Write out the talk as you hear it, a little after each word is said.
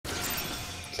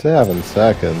7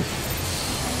 seconds.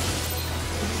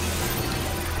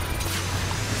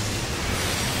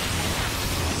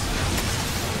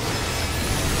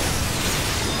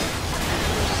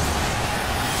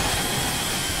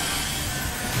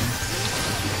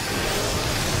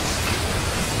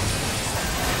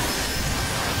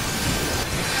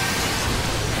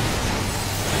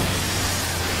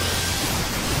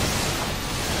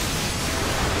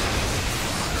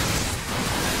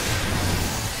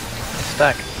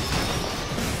 Stack.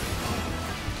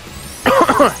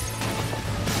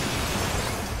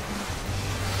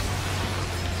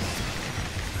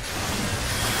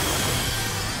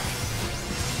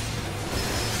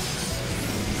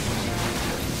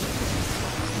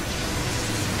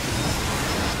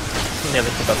 Nearly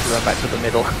forgot to run back to the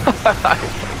middle. I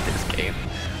played this game.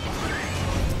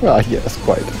 Ah, yes,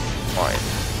 quite. Fine.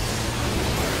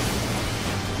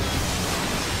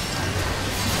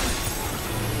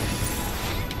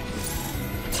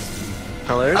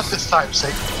 Colors? Not this time,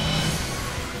 Satan.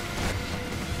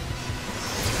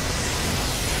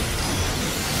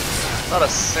 Not a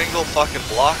single fucking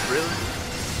block, really?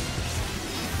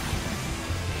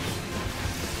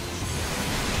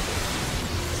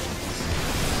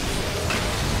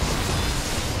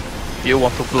 If you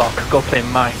want to block, go play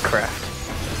Minecraft.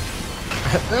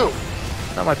 No.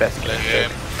 Not my best game.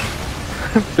 Damn.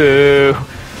 Boo.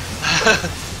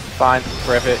 Fine,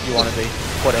 wherever you want to be.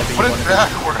 Whatever you Put want it to back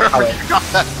be. wherever you got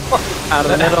that from. Out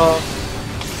of the middle.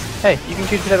 Hey, you can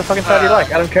choose whatever fucking side you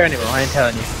like. I don't care anymore. I ain't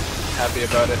telling you. Happy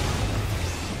about it.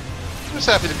 I'm just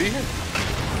happy to be here.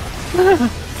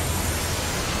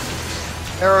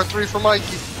 Arrow 3 for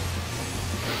Mikey.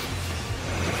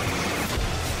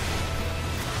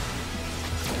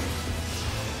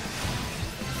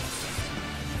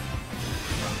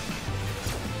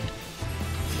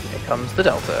 Here comes the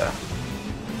Delta.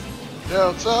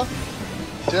 Delta.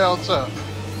 Delta.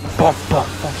 Bump, bump,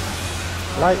 bump.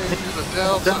 Lightning. Into the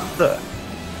Delta. Delta.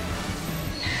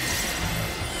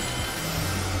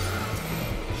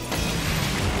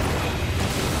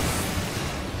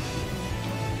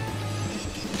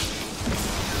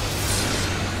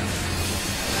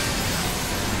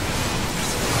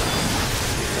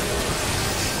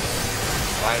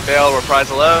 Fine bail,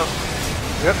 reprisal out.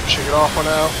 Yep, shake it off one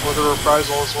out with a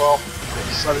reprisal as well.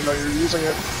 I didn't know you were using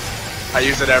it. I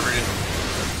use it every.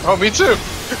 Oh, me too.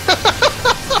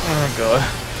 Oh god.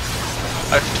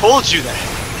 I've told you that.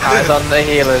 Eyes on the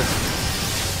healers.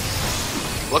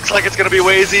 Looks like it's gonna be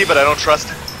Wazy, but I don't trust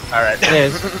it. Alright. It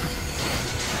is.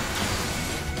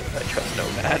 I trust no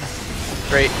man.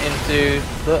 Straight into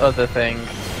the other thing.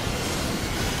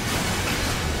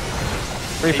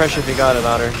 Refresh if you got it,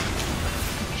 Otter.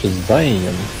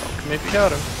 Shazam. Come if you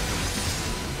got him.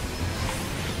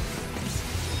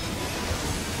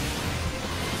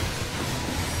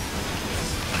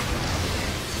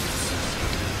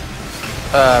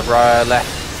 Right, left.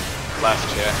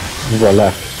 Left, yeah. You go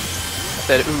left. I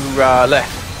said left.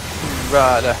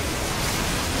 Left.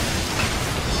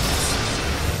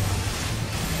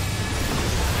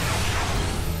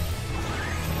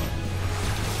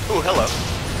 Ooh, hello.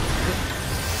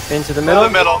 Into the middle.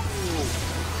 In the middle.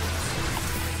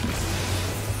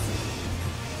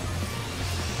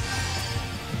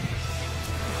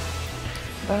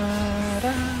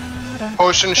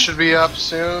 Potion should be up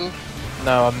soon.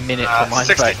 No, a minute for mine.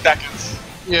 60 seconds.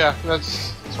 Yeah,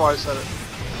 that's why I said it.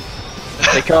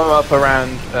 They come up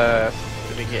around the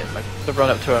beginning, like the run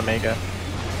up to Omega.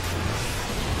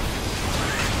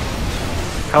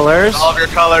 Colors. All of your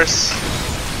colors.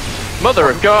 Mother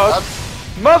of God!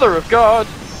 Mother of God!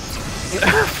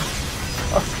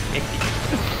 Okay.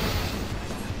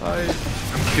 I'm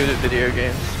good at video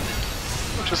games.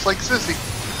 Just like Sissy.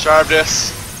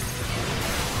 Charvdis.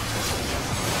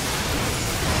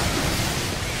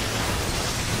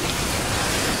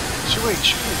 Chewie.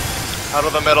 Out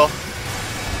of the middle.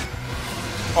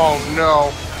 Oh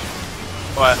no.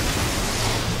 What?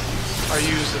 I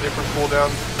used a different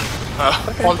cooldown.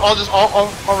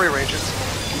 Oh. I'll rearrange it.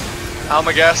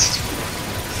 Almagest.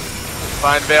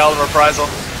 Find Veil and Reprisal.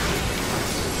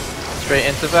 Straight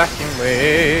into vacuum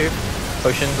wave.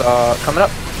 Potions are coming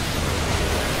up.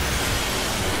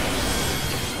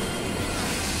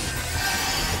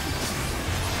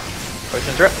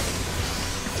 Potions are up.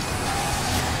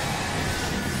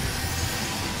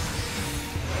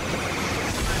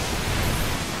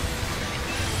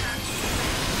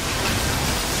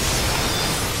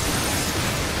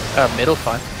 Middle's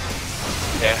fine.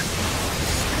 Yeah.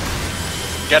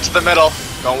 Get to the middle.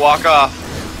 Don't walk off.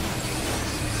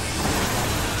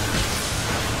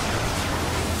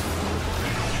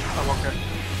 I'm okay.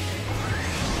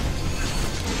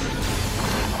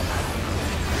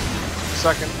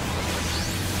 second.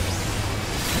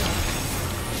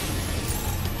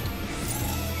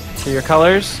 To your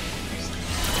colors.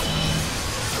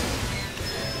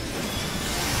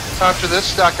 After this,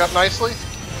 stack up nicely.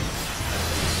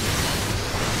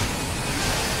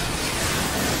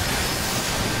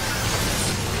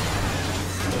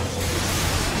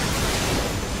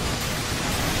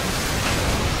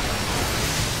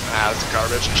 Ah, that's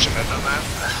garbage. I shouldn't have done that.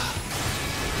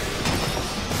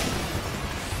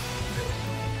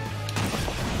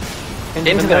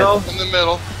 Into the middle. In the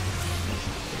middle.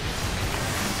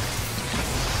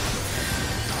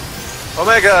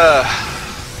 Omega!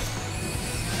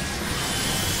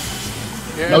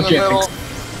 You're No in the chance. middle.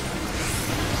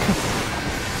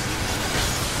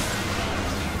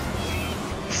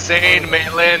 Sane,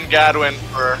 Maitland, Gadwin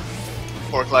for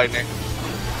Fork Lightning.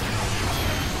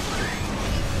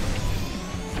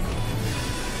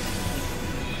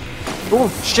 Oh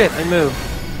shit! I moved.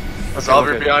 Resolve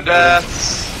your okay. Beyond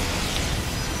Deaths.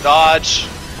 Dodge.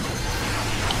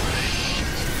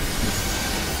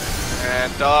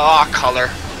 And, color.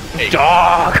 Hey.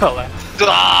 Dog color.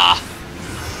 Ah!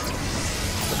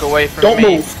 Look away from Don't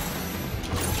me. move.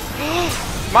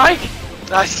 Mike!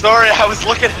 Sorry, I was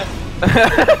looking at I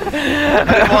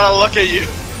didn't want to look at you.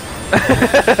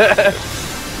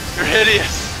 You're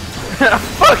hideous.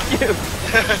 Fuck you!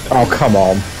 Oh, come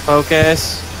on.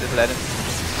 Focus. Just let him.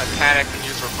 I panicked and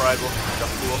used Reprisal. Got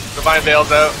fool. Divine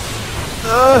Veil's out.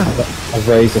 I've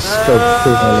raised a scope too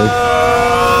early.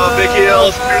 Oh, big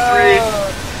heals. Tier 3.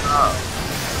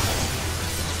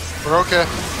 We're okay.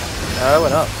 No, it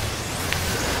went up.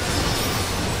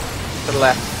 To the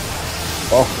left.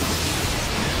 Oh.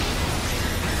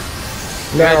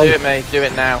 Yeah, do No. it, mate. Do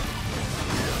it now.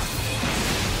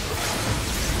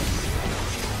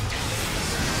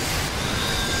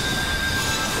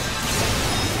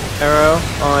 Arrow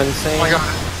on Oh Sane. my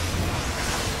god.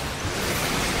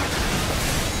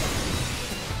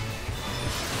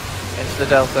 Into the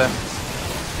Delta.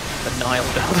 The Nile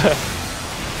Delta.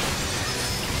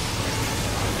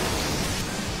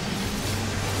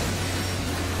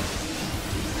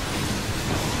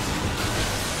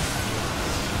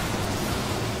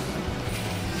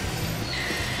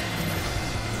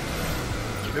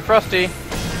 Keep it frosty.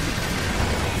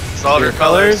 Solve your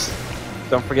colors.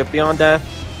 Don't forget Beyond Death.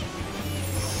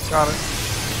 Got it.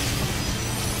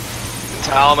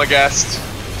 Talmagest.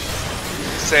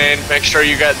 Sane, make sure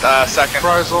you get second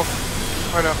Reprisal.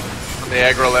 I know. on the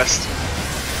aggro list.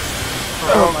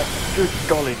 Oh my good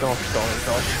golly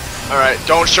gosh. Alright,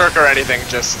 don't shirk or anything,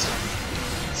 just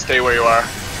stay where you are.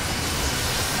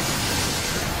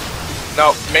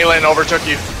 No, Maylin overtook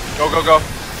you. Go, go, go.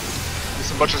 Do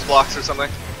some butcher's blocks or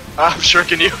something. I'm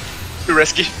shirking you. Too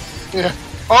risky. Yeah.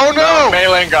 Oh no!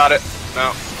 Maylin got it.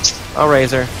 No. I'll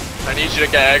raise her. I need you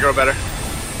to get aggro better.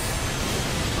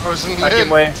 I was in the Second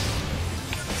mid. wave.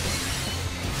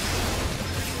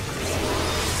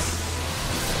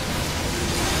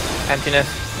 Emptiness.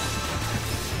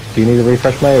 Do you need a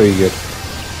refresh, May, or are you good?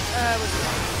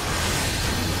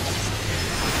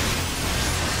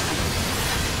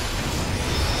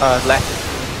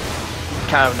 Left.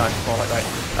 Cow, no, more like right.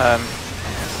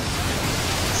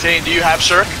 Sane, do you have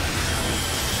shirk?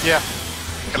 Yeah.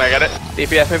 Can I get it?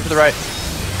 DPS, move to the right.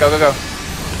 Go, go, go.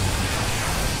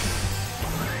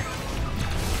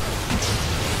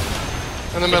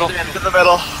 In the middle. Into the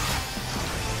middle.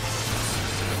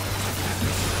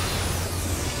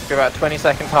 Give about 20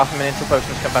 seconds, half a minute until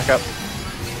potions come back up.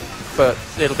 But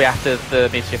it'll be after the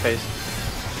meteor phase.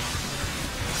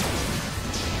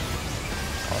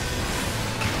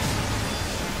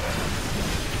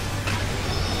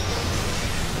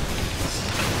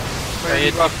 No,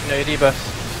 you debuff.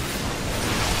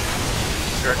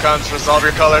 Here it comes, resolve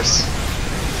your colors.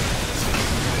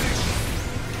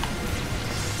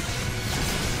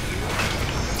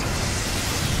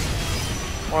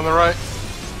 On the right.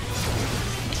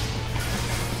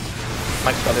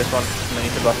 Mike's got this one, and then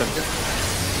you can buff him.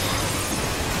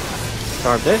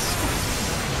 Start this.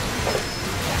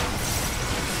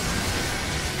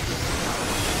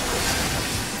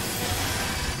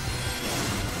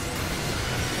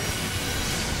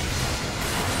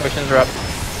 Potions are up.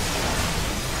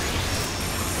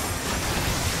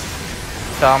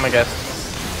 Calm, I guess.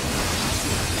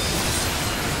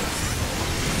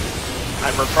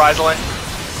 I'm reprisaling.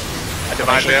 I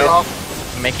divine veil.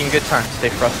 Making good time. Stay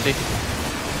frosty.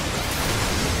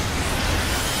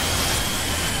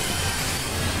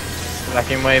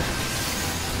 Vacuum wave.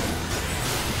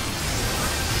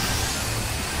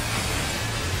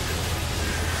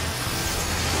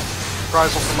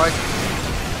 Reprisal for Mike.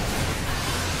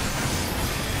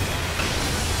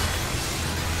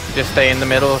 Just stay in the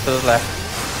middle to the left.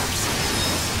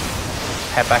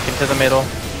 Head back into the middle.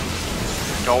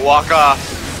 Don't walk off.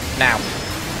 Now.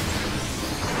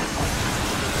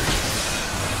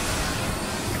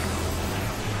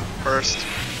 First.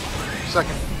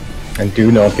 Second. And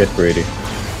do not get greedy.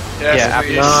 Yes, Yeah,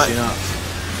 please. absolutely Not. not.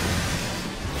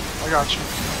 I got you.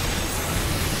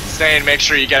 Stain, make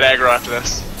sure you get aggro after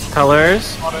this.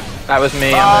 Colors. On it. That was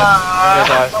me. I'm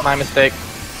gonna die. My mistake.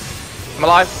 I'm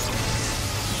alive.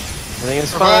 Everything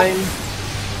is Uh-huh. fine.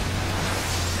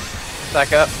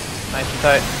 Stack up. Nice and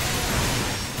tight.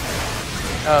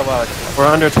 Oh well. I just We're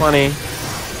under 20.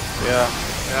 yeah.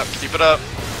 Yep, keep it up.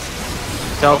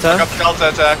 Delta. Pick up the Delta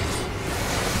attack.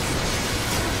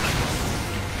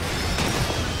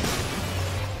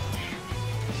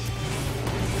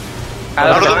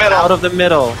 Out of the middle. Out of the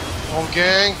middle. Oh,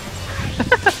 gang.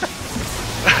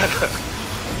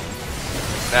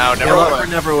 Now, never Yellow or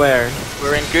mind. never wear.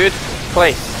 We're in good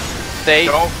place. Stay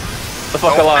Don't, the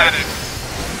fuck don't alive. panic.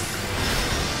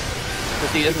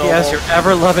 Proceed as Yes, normal. your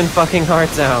ever loving fucking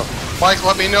hearts out. Mike,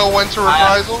 let me know when to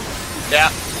reprisal.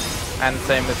 Yeah, And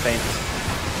same with Saint.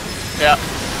 yeah,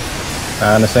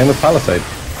 And the same with Palisade.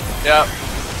 yeah.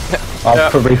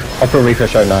 I'll put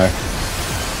refresh out now.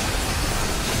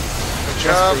 Good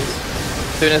job.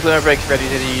 As soon as Limit Break's ready,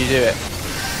 you do it.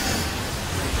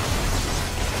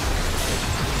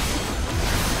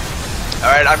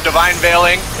 Alright, I'm Divine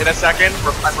Veiling in a second.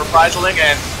 I'm reprisaling,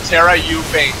 and Terra, you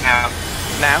faint now.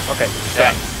 Now? Okay. Yeah.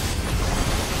 Done.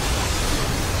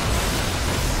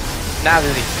 Now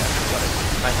there's easy. Got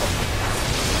it. Nice one.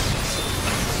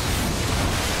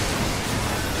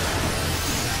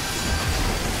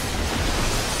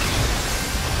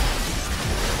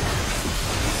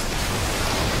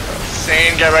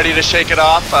 Sane, get ready to shake it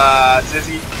off.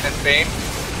 Zizzy and Faint.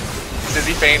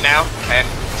 Zizzy faint now, and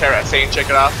Terra, Sane, shake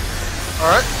it off.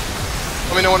 Alright.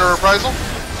 Let me know when to reprisal.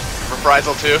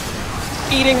 Reprisal 2.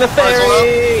 Eating the Reprisal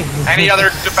fairy! Any other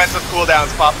defensive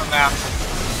cooldowns, pop them now.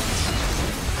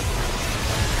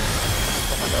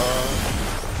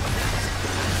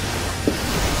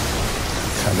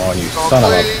 Come on, you Don't son of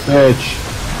a play. bitch.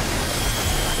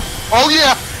 Oh,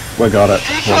 yeah. We got it.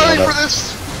 We Sorry for got it.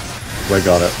 this. We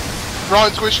got it. Raw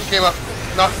intuition came up.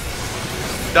 Not.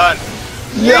 Done.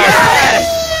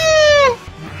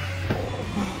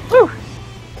 Woo!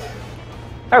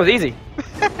 That was easy.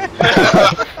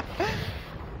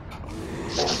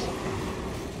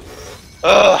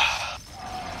 Ugh.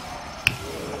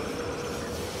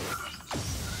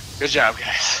 Good job,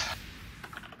 guys.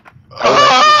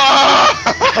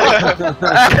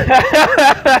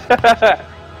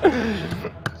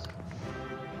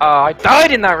 I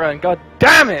died in that run. God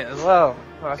damn it! As well.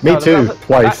 Oh, Me God, too, was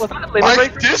twice. Was that a Limit Mike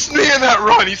Break? dissed me in that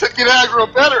run. He said get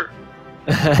aggro better.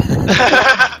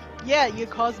 Yeah, you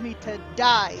caused me to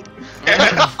die.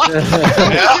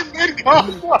 It did go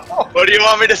well. What do you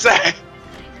want me to say?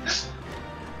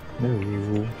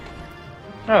 No.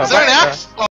 Oh, Is there an but, axe?